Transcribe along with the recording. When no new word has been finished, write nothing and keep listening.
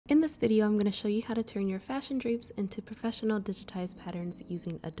In this video, I'm going to show you how to turn your fashion drapes into professional digitized patterns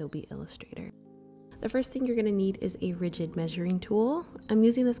using Adobe Illustrator. The first thing you're going to need is a rigid measuring tool. I'm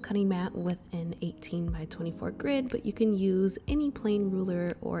using this cutting mat with an 18 by 24 grid, but you can use any plain ruler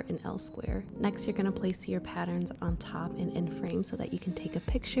or an L square. Next, you're going to place your patterns on top and in frame so that you can take a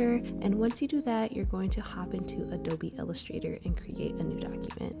picture. And once you do that, you're going to hop into Adobe Illustrator and create a new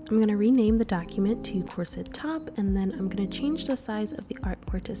document. I'm going to rename the document to Corset Top, and then I'm going to change the size of the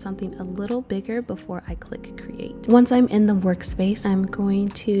artboard to something a little bigger before I click create. Once I'm in the workspace, I'm going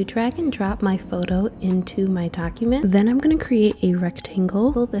to drag and drop my photo into my document. Then I'm going to create a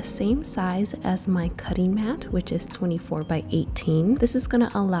rectangle the same size as my cutting mat, which is 24 by 18. This is going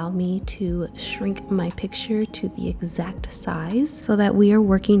to allow me to shrink my picture to the exact size so that we are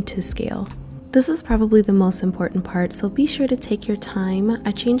working to scale. This is probably the most important part, so be sure to take your time.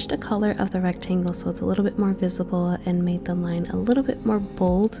 I changed the color of the rectangle so it's a little bit more visible and made the line a little bit more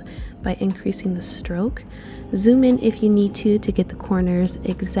bold by increasing the stroke. Zoom in if you need to get the corners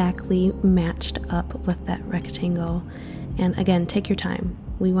exactly matched up with that rectangle. And again, take your time.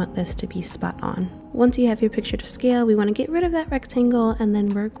 We want this to be spot on. Once you have your picture to scale, we want to get rid of that rectangle, and then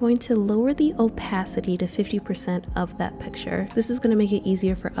we're going to lower the opacity to 50% of that picture. This is going to make it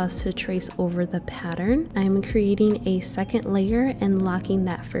easier for us to trace over the pattern. I'm creating a second layer and locking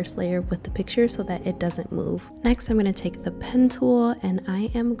that first layer with the picture so that it doesn't move. Next, I'm going to take the pen tool and I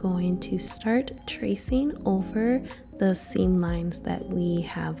am going to start tracing over the seam lines that we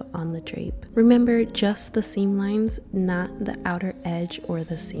have on the drape. Remember, just the seam lines, not the outer edge or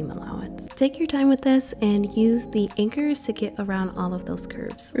the seam allowance. Take your time with this and use the anchors to get around all of those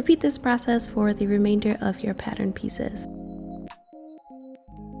curves. Repeat this process for the remainder of your pattern pieces.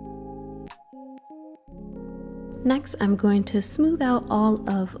 Next, I'm going to smooth out all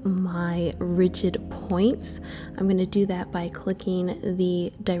of my rigid points. I'm going to do that by clicking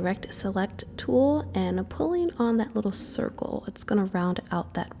the direct select tool and pulling on that little circle. It's going to round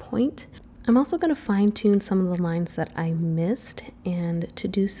out that point. I'm also going to fine tune some of the lines that I missed, and to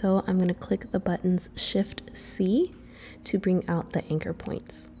do so, I'm going to click the buttons Shift C to bring out the anchor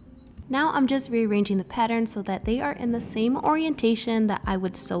points. Now I'm just rearranging the pattern so that they are in the same orientation that I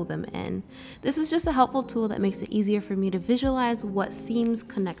would sew them in. This is just a helpful tool that makes it easier for me to visualize what seams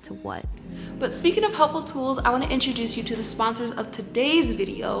connect to what. But speaking of helpful tools, I want to introduce you to the sponsors of today's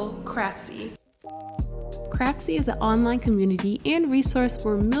video, Craftsy. Craftsy is an online community and resource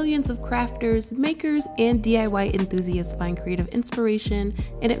where millions of crafters, makers, and DIY enthusiasts find creative inspiration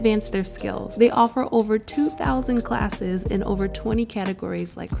and advance their skills. They offer over 2,000 classes in over 20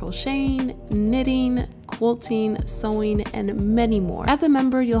 categories like crocheting, knitting, quilting, sewing, and many more. As a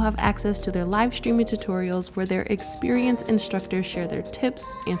member, you'll have access to their live streaming tutorials where their experienced instructors share their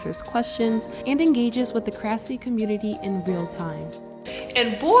tips, answers questions, and engages with the Craftsy community in real time.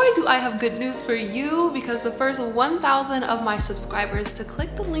 And boy, do I have good news for you, because the first 1,000 of my subscribers to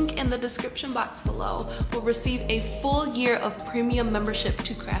click the link in the description box below will receive a full year of premium membership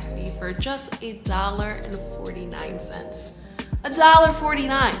to Craftsy for just $1.49.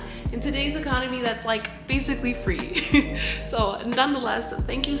 $1.49. In today's economy, that's like basically free. So nonetheless,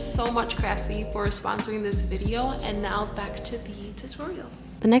 thank you so much, Craftsy, for sponsoring this video. And now back to the tutorial.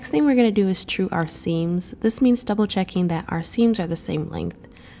 The next thing we're going to do is true our seams. This means double checking that our seams are the same length.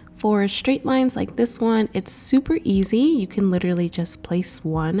 For straight lines like this one, it's super easy. You can literally just place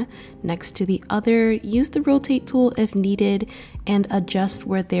one next to the other, use the rotate tool if needed, and adjust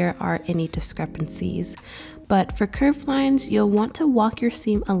where there are any discrepancies. But for curved lines, you'll want to walk your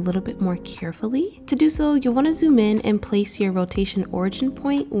seam a little bit more carefully. To do so, you'll want to zoom in and place your rotation origin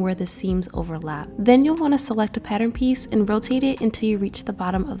point where the seams overlap. Then you'll want to select a pattern piece and rotate it until you reach the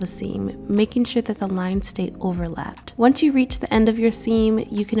bottom of the seam, making sure that the lines stay overlapped. Once you reach the end of your seam,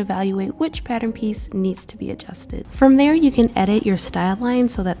 you can evaluate which pattern piece needs to be adjusted. From there, you can edit your style line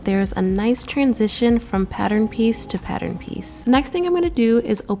so that there's a nice transition from pattern piece to pattern piece. The next thing I'm going to do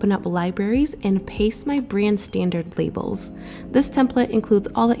is open up libraries and paste my brand standard labels. This template includes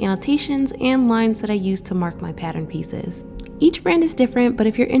all the annotations and lines that I use to mark my pattern pieces. Each brand is different, but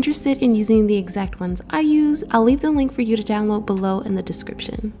if you're interested in using the exact ones I use, I'll leave the link for you to download below in the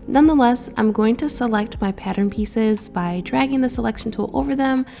description. Nonetheless, I'm going to select my pattern pieces by dragging the selection tool over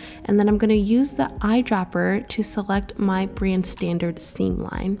them, and then I'm going to use the eyedropper to select my brand standard seam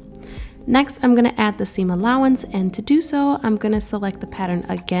line. Next, I'm going to add the seam allowance, and to do so, I'm going to select the pattern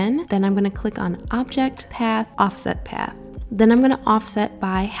again. Then I'm going to click on Object, Path, Offset Path. Then I'm going to offset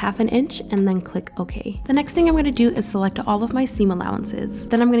by 1/2 inch and then click OK. The next thing I'm going to do is select all of my seam allowances.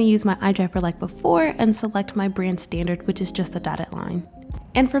 Then I'm going to use my eyedropper like before and select my brand standard, which is just a dotted line.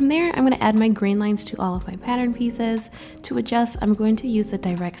 And from there, I'm going to add my grain lines to all of my pattern pieces. To adjust, I'm going to use the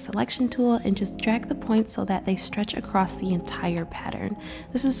direct selection tool and just drag the points so that they stretch across the entire pattern.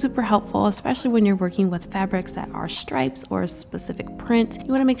 This is super helpful, especially when you're working with fabrics that are stripes or a specific print.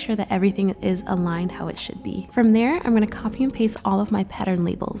 You want to make sure that everything is aligned how it should be. From there, I'm going to copy and paste all of my pattern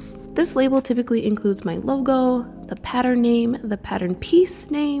labels. This label typically includes my logo, the pattern name, the pattern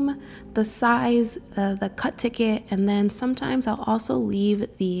piece name, the size, the cut ticket, and then sometimes I'll also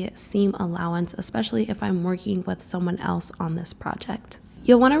leave the seam allowance, especially if I'm working with someone else on this project.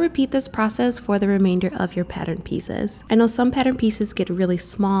 You'll want to repeat this process for the remainder of your pattern pieces. I know some pattern pieces get really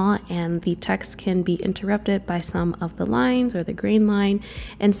small and the text can be interrupted by some of the lines or the grain line.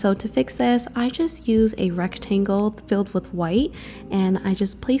 And so to fix this, I just use a rectangle filled with white and I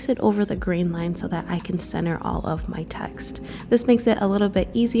just place it over the grain line so that I can center all of my text. This makes it a little bit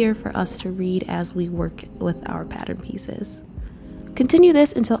easier for us to read as we work with our pattern pieces. Continue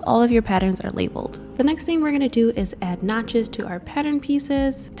this until all of your patterns are labeled. The next thing we're going to do is add notches to our pattern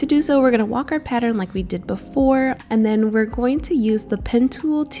pieces. To do so, we're going to walk our pattern like we did before, and then we're going to use the pen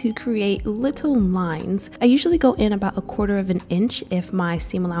tool to create little lines. I usually go in about 1/4 of an inch if my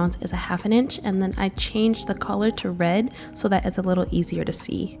seam allowance is 1/2 inch, and then I change the color to red so that it's a little easier to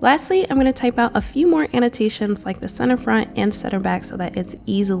see. Lastly, I'm going to type out a few more annotations like the center front and center back so that it's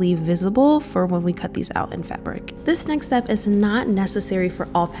easily visible for when we cut these out in fabric. This next step is not necessary for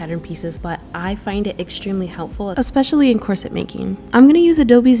all pattern pieces, but I find it extremely helpful, especially in corset making. I'm going to use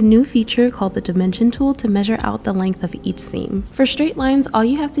Adobe's new feature called the dimension tool to measure out the length of each seam. For straight lines, all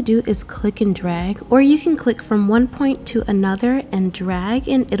you have to do is click and drag, or you can click from one point to another and drag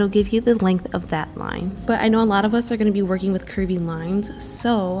and it'll give you the length of that line. But I know a lot of us are going to be working with curvy lines,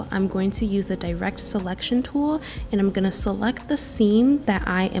 so I'm going to use the direct selection tool and I'm going to select the seam that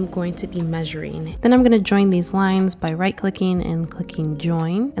I am going to be measuring. Then I'm going to join these lines by right clicking and clicking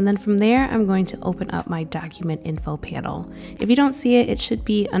join, and then from there I'm going to open up my document info panel. If you don't see it, it should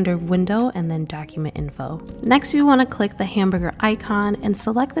be under window and then document info. Next, you want to click the hamburger icon and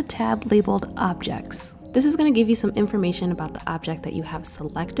select the tab labeled objects. This is going to give you some information about the object that you have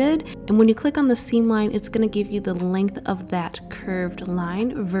selected, and when you click on the seam line, it's going to give you the length of that curved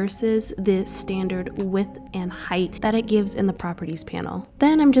line versus the standard width and height that it gives in the properties panel.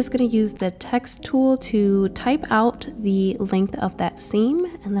 Then I'm just going to use the text tool to type out the length of that seam,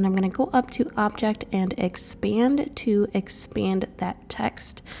 and then I'm going to go up to object and expand to expand that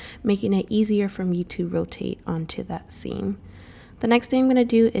text, making it easier for me to rotate onto that seam. The next thing I'm going to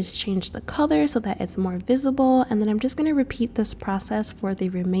do is change the color so that it's more visible, and then I'm just going to repeat this process for the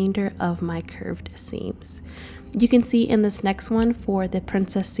remainder of my curved seams. You can see in this next one for the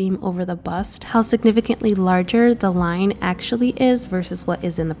princess seam over the bust how significantly larger the line actually is versus what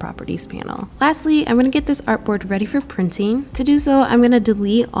is in the properties panel. Lastly, I'm going to get this artboard ready for printing. To do so, I'm going to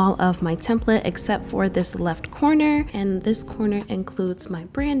delete all of my template except for this left corner, and this corner includes my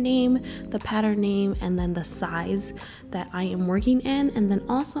brand name, the pattern name, and then the size that I am working in, and then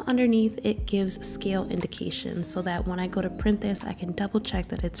also underneath it gives scale indications so that when I go to print this, I can double check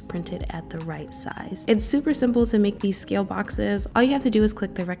that it's printed at the right size. It's super simple to make these scale boxes. All you have to do is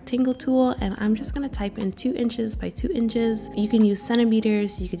click the rectangle tool, and I'm just going to type in 2 inches by 2 inches. You can use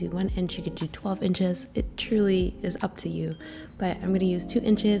centimeters, you could do 1 inch, you could do 12 inches. It truly is up to you, but I'm going to use 2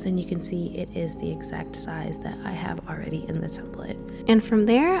 inches, and you can see it is the exact size that I have already in the template. And from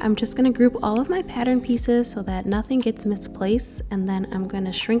there, I'm just going to group all of my pattern pieces so that nothing gets misplaced, and then I'm going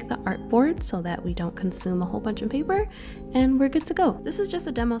to shrink the artboard so that we don't consume a whole bunch of paper, and we're good to go. This is just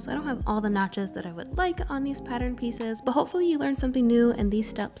a demo, so I don't have all the notches that I would like on these pattern pieces, but hopefully you learned something new, and these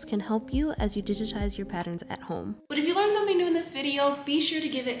steps can help you as you digitize your patterns at home. But if you learned something new in this video, be sure to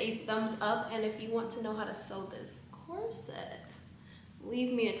give it a thumbs up, and if you want to know how to sew this corset,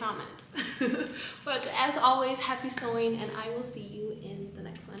 leave me a comment. But as always, happy sewing, and I will see you in